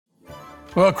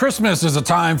Well, Christmas is a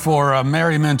time for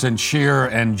merriment and cheer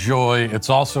and joy. It's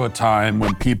also a time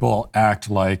when people act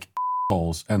like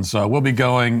assholes. And so we'll be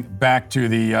going back to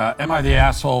the Am I the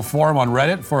Asshole forum on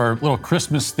Reddit for a little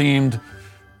Christmas-themed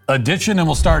edition. And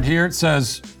we'll start here. It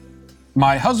says,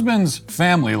 my husband's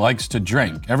family likes to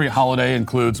drink. Every holiday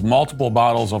includes multiple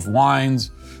bottles of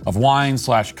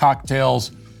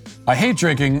wine/cocktails. I hate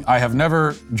drinking. I have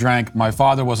never drank. My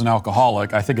father was an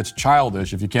alcoholic. I think it's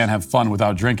childish if you can't have fun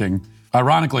without drinking.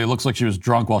 Ironically, it looks like she was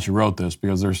drunk while she wrote this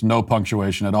because there's no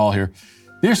punctuation at all here.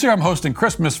 This year I'm hosting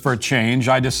Christmas for a change.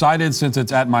 I decided since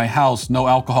it's at my house, no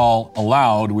alcohol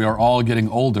allowed. We are all getting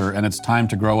older and it's time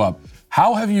to grow up.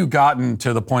 How have you gotten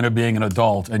to the point of being an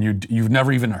adult and you've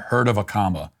never even heard of a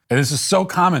comma? And this is so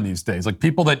common these days. Like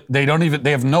people that they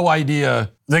have no idea,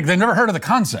 they've never heard of the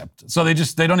concept. So they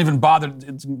don't even bother.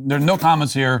 There are no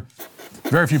commas here,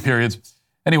 very few periods.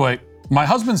 Anyway, my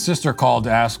husband's sister called to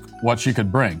ask what she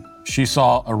could bring. She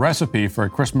saw a recipe for a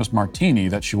Christmas martini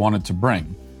that she wanted to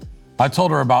bring. I told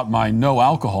her about my no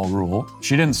alcohol rule.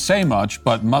 She didn't say much,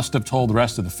 but must have told the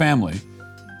rest of the family.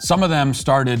 Some of them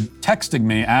started texting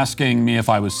me, asking me if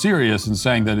I was serious and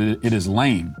saying that it is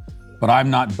lame, but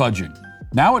I'm not budging.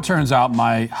 Now it turns out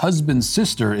my husband's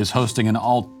sister is hosting an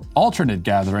alternate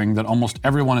gathering that almost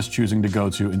everyone is choosing to go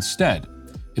to instead.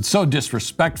 It's so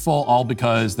disrespectful, all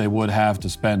because they would have to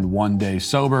spend one day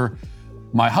sober.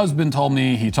 My husband told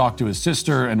me he talked to his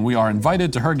sister and we are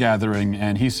invited to her gathering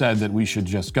and he said that we should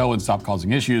just go and stop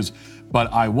causing issues, but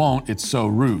I won't, it's so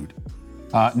rude.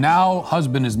 Now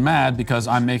husband is mad because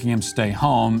I'm making him stay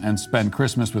home and spend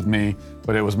Christmas with me,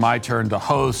 but it was my turn to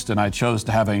host and I chose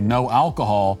to have a no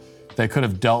alcohol. They could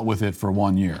have dealt with it for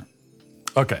 1 year.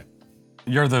 Okay,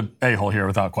 you're the a-hole here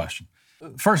without question.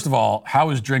 First of all, how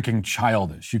is drinking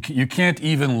childish? You can't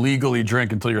even legally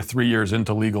drink until you're 3 years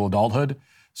into legal adulthood.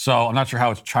 So I'm not sure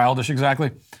how it's childish exactly.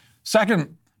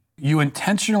 Second, you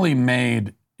intentionally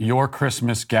made your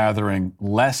Christmas gathering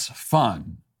less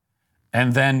fun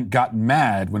and then got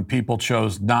mad when people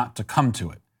chose not to come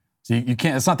to it. So you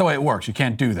can't, it's not the way it works. You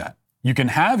can't do that. You can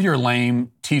have your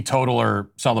lame teetotaler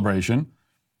celebration,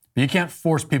 but you can't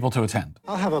force people to attend.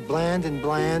 I'll have a bland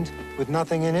with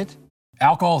nothing in it.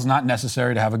 Alcohol is not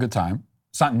necessary to have a good time.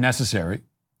 It's not necessary,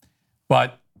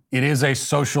 but it is a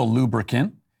social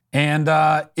lubricant. And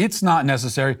it's not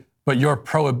necessary, but your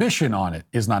prohibition on it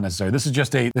is not necessary. This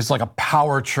is like a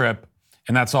power trip,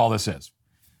 and that's all this is.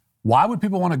 Why would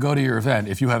people want to go to your event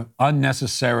if you have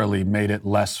unnecessarily made it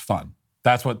less fun?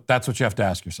 That's what you have to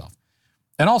ask yourself.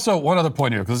 And also, one other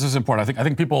point here, because this is important. I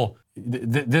think people,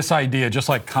 this idea, just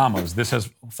like commas, this has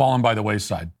fallen by the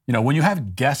wayside. You know, when you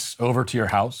have guests over to your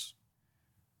house,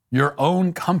 your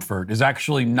own comfort is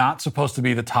actually not supposed to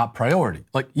be the top priority.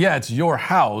 Like, yeah, it's your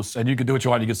house and you can do what you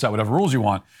want, you can set whatever rules you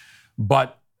want,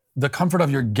 but the comfort of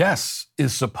your guests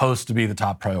is supposed to be the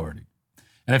top priority.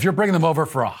 And if you're bringing them over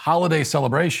for a holiday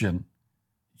celebration,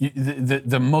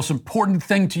 the most important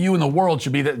thing to you in the world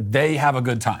should be that they have a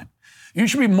good time. You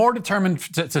should be more determined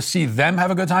to see them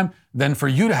have a good time than for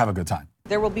you to have a good time.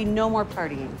 There will be no more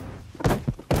partying.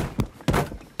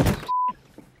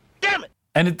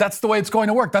 And that's the way it's going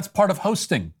to work. That's part of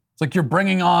hosting. It's like you're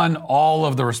bringing on all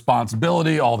of the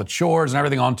responsibility, all the chores and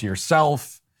everything onto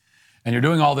yourself. And you're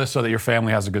doing all this so that your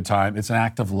family has a good time. It's an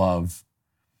act of love.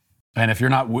 And if you're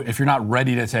not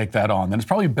ready to take that on, then it's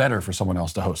probably better for someone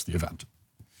else to host the event.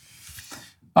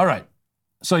 All right.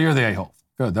 So you're the a-hole.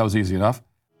 Good. That was easy enough.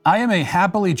 I am a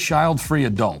happily child-free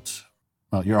adult.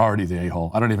 Well, you're already the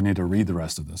a-hole. I don't even need to read the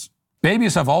rest of this.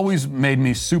 Babies have always made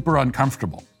me super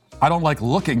uncomfortable. I don't like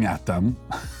looking at them.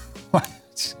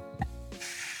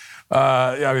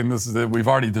 I mean, we've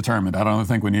already determined. I don't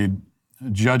think we need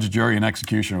judge, jury, and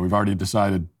executioner. We've already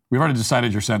decided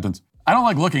your sentence. I don't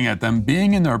like looking at them,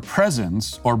 being in their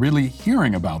presence, or really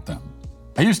hearing about them.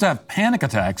 I used to have panic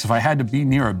attacks if I had to be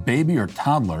near a baby or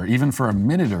toddler, even for a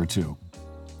minute or two.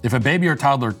 If a baby or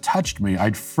toddler touched me,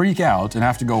 I'd freak out and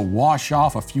have to go wash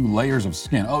off a few layers of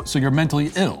skin. Oh, so you're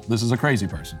mentally ill. This is a crazy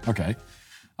person. Okay.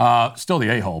 Still the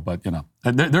a-hole, but you know.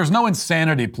 There's no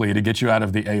insanity plea to get you out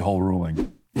of the a-hole ruling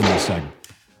in this segment.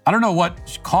 I don't know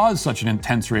what caused such an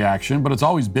intense reaction, but it's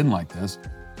always been like this.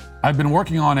 I've been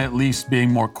working on at least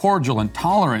being more cordial and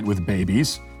tolerant with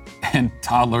babies and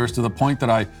toddlers to the point that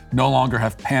I no longer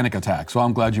have panic attacks. So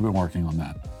I'm glad you've been working on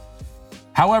that.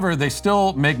 However, they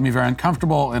still make me very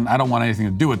uncomfortable and I don't want anything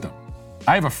to do with them.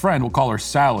 I have a friend, we'll call her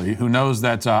Sally, who knows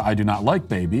that I do not like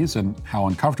babies and how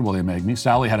uncomfortable they make me.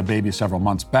 Sally had a baby several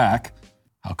months back.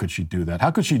 How could she do that? How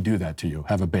could she do that to you,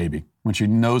 have a baby, when she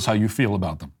knows how you feel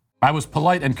about them? I was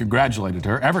polite and congratulated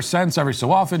her. Ever since, every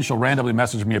so often, she'll randomly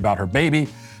message me about her baby.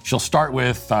 She'll start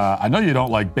with, I know you don't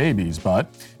like babies,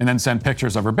 but, and then send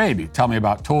pictures of her baby. Tell me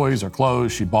about toys or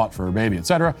clothes she bought for her baby,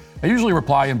 etc. I usually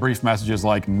reply in brief messages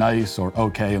like nice or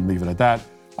okay and leave it at that.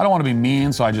 I don't want to be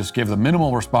mean, so I just give the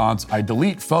minimal response. I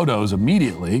delete photos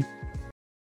immediately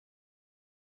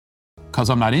because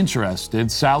I'm not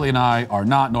interested. Sally and I are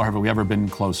not, nor have we ever been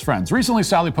close friends. Recently,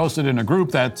 Sally posted in a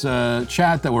group that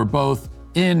chat that we're both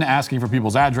in asking for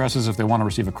people's addresses if they want to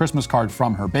receive a Christmas card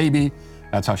from her baby.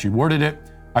 That's how she worded it.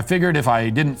 I figured if I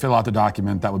didn't fill out the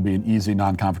document, that would be an easy,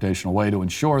 non-confrontational way to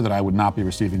ensure that I would not be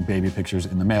receiving baby pictures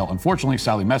in the mail. Unfortunately,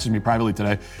 Sally messaged me privately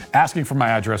today asking for my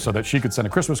address so that she could send a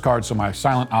Christmas card, so my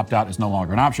silent opt-out is no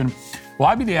longer an option. Will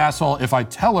I be the asshole if I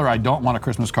tell her I don't want a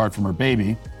Christmas card from her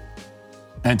baby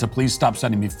and to please stop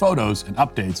sending me photos and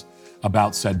updates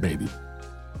about said baby?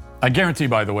 I guarantee,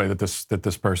 by the way, that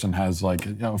this person has, like,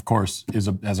 you know, of course,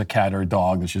 has a cat or a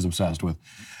dog that she's obsessed with.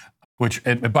 Which,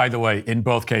 and by the way, in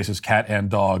both cases, cat and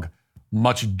dog,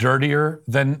 much dirtier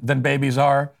than babies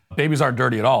are. Babies aren't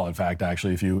dirty at all, in fact,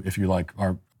 actually, if you like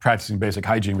are practicing basic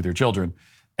hygiene with your children,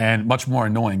 and much more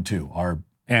annoying too, are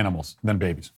animals than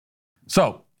babies.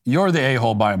 So you're the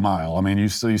a-hole by a mile. I mean, you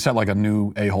set like a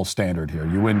new a-hole standard here.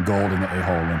 You win gold in the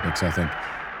a-hole Olympics, I think.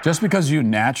 Just because you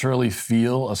naturally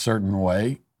feel a certain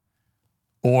way,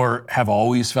 or have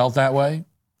always felt that way,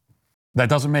 that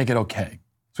doesn't make it okay.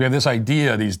 So we have this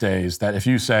idea these days that if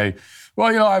you say,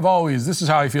 well, you know, this is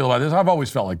how I feel about this, I've always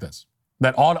felt like this,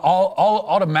 that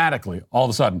automatically, all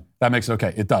of a sudden, that makes it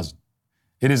okay. It doesn't.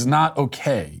 It is not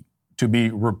okay to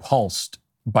be repulsed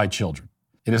by children.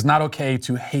 It is not okay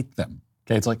to hate them.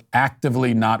 Okay, it's like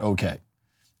actively not okay.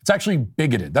 It's actually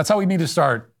bigoted. That's how we need to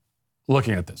start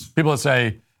looking at this. People that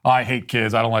say, oh, I hate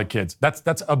kids, I don't like kids.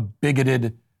 That's a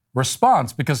bigoted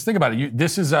response, because think about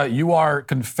it. You are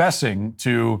confessing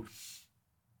to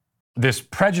this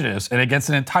prejudice and against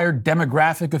an entire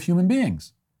demographic of human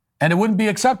beings. And it wouldn't be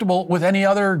acceptable with any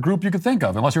other group you could think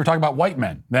of, unless you were talking about white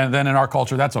men. Then in our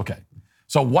culture, that's okay.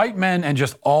 So white men and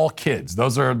just all kids,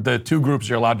 those are the two groups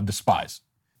you're allowed to despise.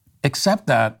 Except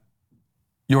that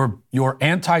your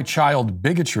anti-child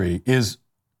bigotry is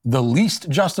the least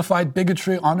justified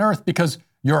bigotry on earth, because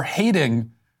you're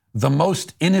hating the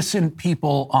most innocent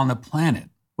people on the planet.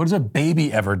 What has a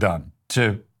baby ever done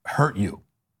to hurt you?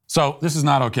 So this is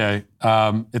not okay.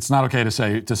 It's not okay to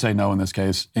say no in this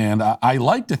case. And I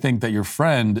like to think that your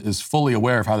friend is fully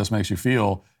aware of how this makes you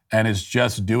feel and is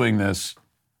just doing this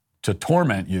to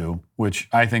torment you, which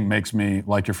I think makes me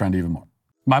like your friend even more.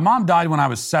 My mom died when I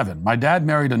was 7. My dad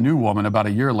married a new woman about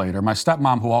a year later. My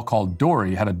stepmom, who I'll call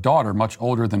Dory, had a daughter much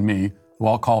older than me, who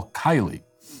I'll call Kylie.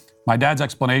 My dad's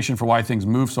explanation for why things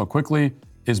moved so quickly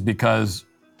is because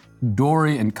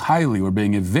Dory and Kylie were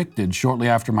being evicted shortly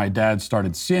after my dad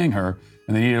started seeing her,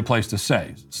 and they needed a place to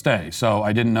stay. So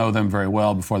I didn't know them very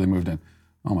well before they moved in.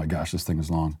 Oh my gosh, this thing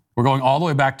is long. We're going all the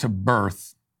way back to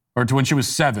birth, or to when she was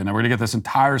 7, and we're gonna get this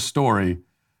entire story,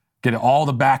 get all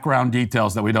the background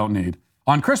details that we don't need.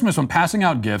 On Christmas, when passing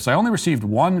out gifts, I only received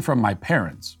one from my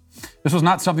parents. This was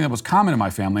not something that was common in my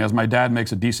family, as my dad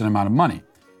makes a decent amount of money.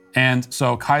 And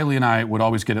so Kylie and I would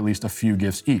always get at least a few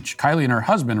gifts each. Kylie and her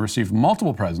husband received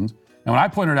multiple presents, and when I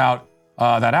pointed out,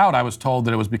 I was told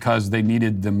that it was because they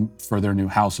needed them for their new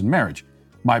house and marriage.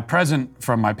 My present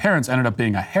from my parents ended up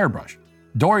being a hairbrush.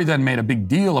 Dory then made a big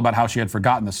deal about how she had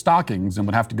forgotten the stockings and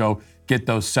would have to go get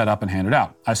those set up and handed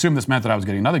out. I assumed this meant that I was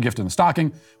getting another gift in the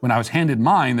stocking. When I was handed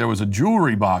mine, there was a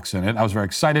jewelry box in it. I was very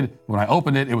excited. When I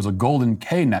opened it, it was a golden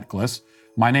K necklace.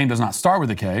 My name does not start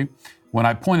with a K. When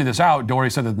I pointed this out,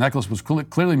 Dory said that the necklace was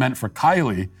clearly meant for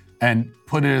Kylie and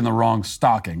put it in the wrong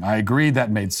stocking. I agreed that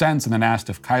made sense and then asked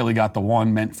if Kylie got the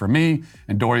one meant for me,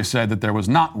 and Dory said that there was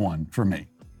not one for me.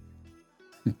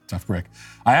 Tough break.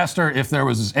 I asked her if there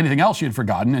was anything else she had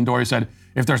forgotten, and Dory said,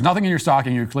 if there's nothing in your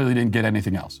stocking, you clearly didn't get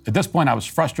anything else. At this point, I was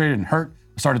frustrated and hurt.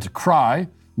 I started to cry.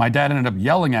 My dad ended up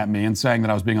yelling at me and saying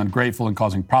that I was being ungrateful and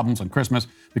causing problems on Christmas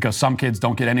because some kids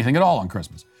don't get anything at all on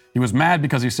Christmas. He was mad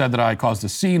because he said that I caused a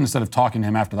scene instead of talking to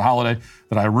him after the holiday,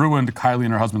 that I ruined Kylie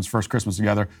and her husband's first Christmas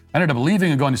together. I ended up leaving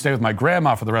and going to stay with my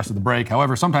grandma for the rest of the break.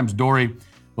 However, sometimes Dory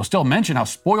will still mention how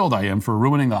spoiled I am for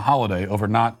ruining the holiday over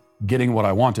not getting what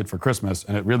I wanted for Christmas,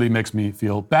 and it really makes me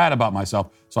feel bad about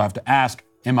myself. So I have to ask,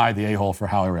 am I the a-hole for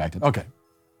how I reacted? Okay.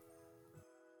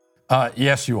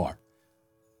 Yes, you are.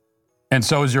 And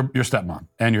so is your stepmom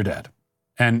and your dad.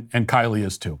 And Kylie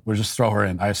is too. We'll just throw her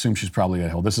in. I assume she's probably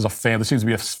a-hole. This seems to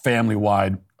be a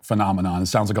family-wide phenomenon. It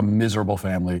sounds like a miserable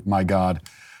family. My God,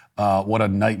 what a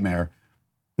nightmare.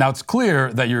 Now, it's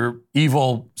clear that your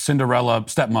evil Cinderella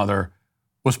stepmother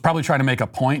was probably trying to make a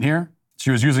point here. She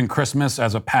was using Christmas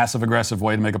as a passive-aggressive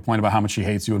way to make a point about how much she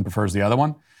hates you and prefers the other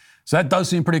one. So that does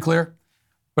seem pretty clear.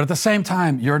 But at the same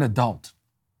time, you're an adult.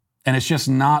 And it's just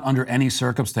not under any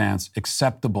circumstance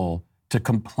acceptable to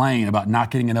complain about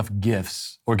not getting enough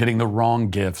gifts or getting the wrong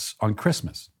gifts on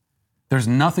Christmas. There's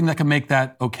nothing that can make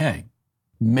that okay.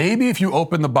 Maybe if you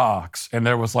open the box and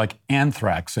there was like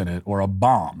anthrax in it or a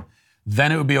bomb,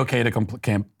 then it would be okay to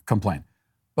complain.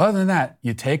 But other than that,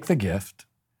 you take the gift,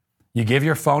 you give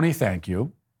your phony thank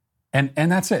you, and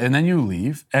that's it. And then you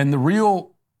leave. And the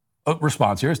real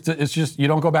response here is just you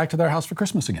don't go back to their house for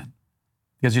Christmas again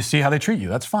because you see how they treat you.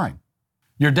 That's fine.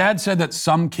 Your dad said that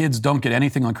some kids don't get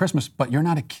anything on Christmas, but you're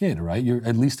not a kid, right? You're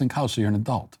at least in college, so you're an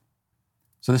adult.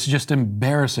 So this is just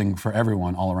embarrassing for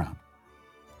everyone all around.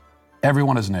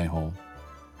 Everyone is an a-hole.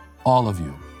 All of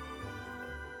you.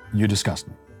 You disgust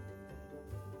me.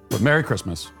 But Merry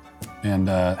Christmas and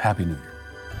Happy New Year.